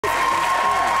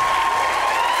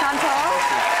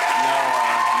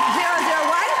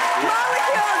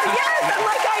Yes, I'm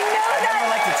like, I know I that. never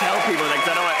like to tell people, like, 'cause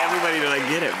I don't want everybody to, like,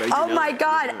 get it. But Oh, my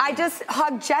God. I just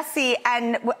hugged Jesse,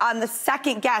 and on the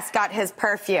second guess got his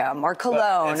perfume or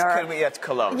cologne. It's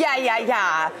cologne.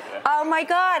 Yeah. Oh, my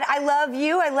God. I love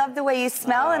you. I love the way you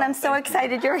smell, and I'm so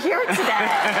excited you're here today.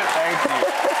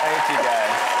 Thank you,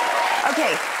 guys.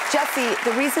 Okay, Jesse,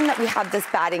 the reason that we have this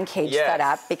batting cage set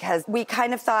up, because we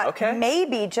kind of thought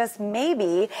maybe, just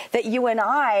maybe, that you and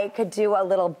I could do a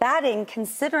little batting,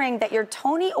 considering that your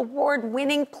Tony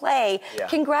Award-winning play.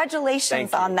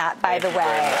 Congratulations on that, by the way.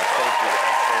 Thank you.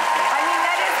 I mean,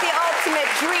 that is the ultimate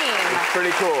dream. It's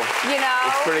pretty cool. You know?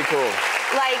 It's pretty cool.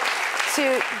 Like,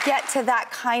 to get to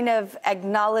that kind of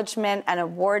acknowledgement and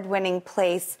award-winning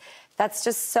place, that's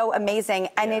just so amazing.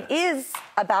 And it is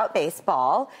about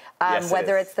baseball,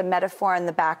 whether it's the metaphor in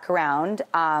the background.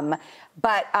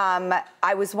 But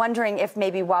I was wondering if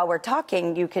maybe while we're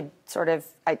talking, you could sort of,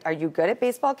 are you good at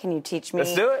baseball? Can you teach me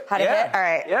Let's do it. How to hit? All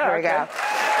right, here we go.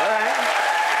 All right.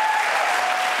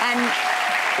 And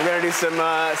we're going to do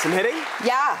some hitting?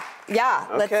 Yeah,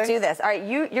 let's do this. All right,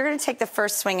 you're going to take the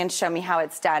first swing and show me how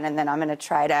it's done, and then I'm going to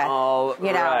try to,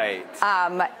 you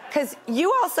know. Because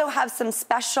you also have some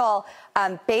special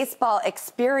baseball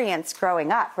experience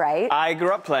growing up, right? I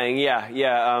grew up playing,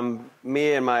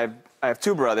 me and I have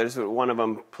two brothers. One of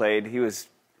them played. He was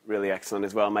really excellent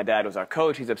as well. My dad was our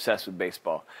coach. He's obsessed with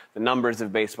baseball. The numbers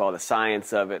of baseball, the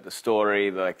science of it, the story,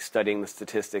 like studying the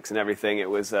statistics and everything. It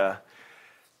was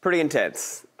pretty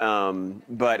intense,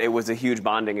 but it was a huge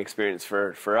bonding experience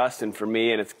for us and for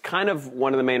me, and it's kind of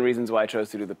one of the main reasons why I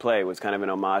chose to do the play. Was kind of an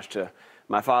homage to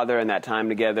my father and that time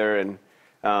together, and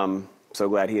so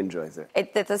glad he enjoys it.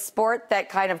 It's a sport that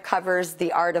kind of covers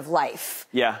the art of life.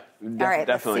 Yeah, All right,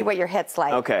 definitely. let's see what your hit's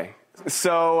like. Okay,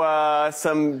 so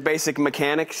some basic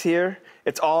mechanics here.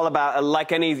 It's all about,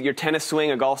 like your tennis swing,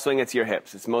 a golf swing, it's your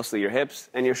hips. It's mostly your hips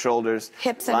and your shoulders.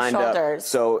 Hips and shoulders. Up.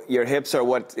 So your hips are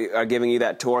what are giving you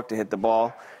that torque to hit the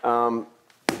ball.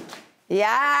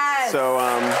 Yes. So,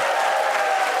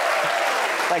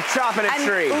 like chopping a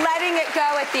tree. And letting it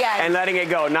go at the end. And letting it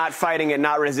go, not fighting it,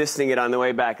 not resisting it on the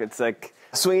way back. It's like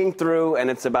swinging through,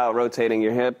 and it's about rotating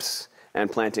your hips and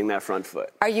planting that front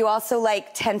foot. Are you also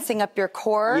like tensing up your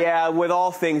core? Yeah, with all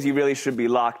things, you really should be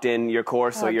locked in your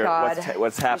core. So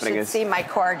what's happening you should see my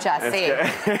core, Jesse.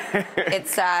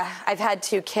 It's I've had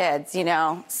 2 kids, you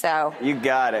know, so. You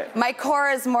got it. My core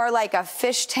is more like a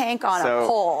fish tank on a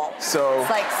pole. So it's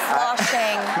like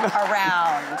sloshing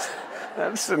around.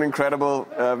 That's an incredible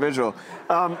visual.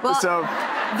 So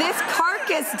this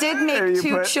carcass did make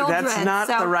 2 children. That's not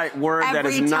the right word. That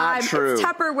is not true. It's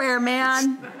Tupperware,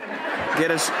 man. Get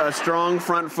a strong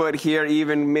front foot here,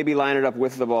 even maybe line it up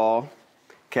with the ball,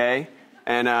 okay?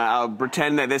 And I'll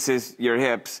pretend that this is your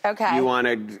hips. Okay. You want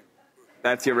to,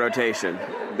 that's your rotation.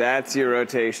 That's your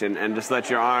rotation, and just let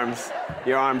your arms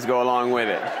go along with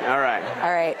it. All right.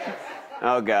 All right.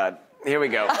 Oh God, here we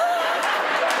go.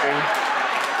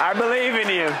 I believe in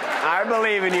you. I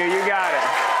believe in you. You got it.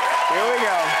 Here we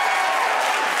go.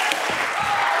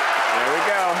 There we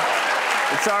go.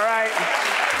 It's all right.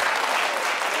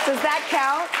 Does that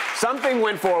count? Something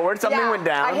went forward, something went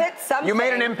down. I hit something. You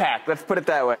made an impact, let's put it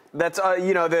that way. That's,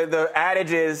 you know, the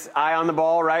adage is eye on the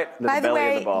ball, right? By the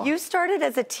way, you started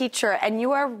as a teacher, and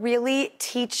you are really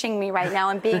teaching me right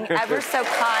now and being ever so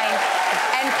kind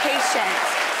and patient.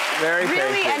 Very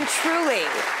patient. Really and truly.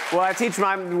 Well,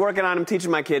 I'm teaching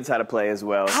my kids how to play as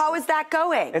well. How is that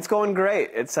going? It's going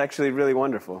great. It's actually really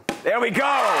wonderful. There we go!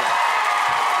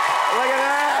 Look at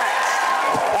that!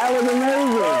 That was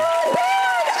amazing.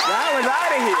 That was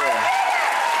out of here.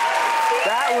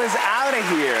 That was out of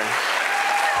here.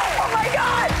 Oh my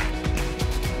God!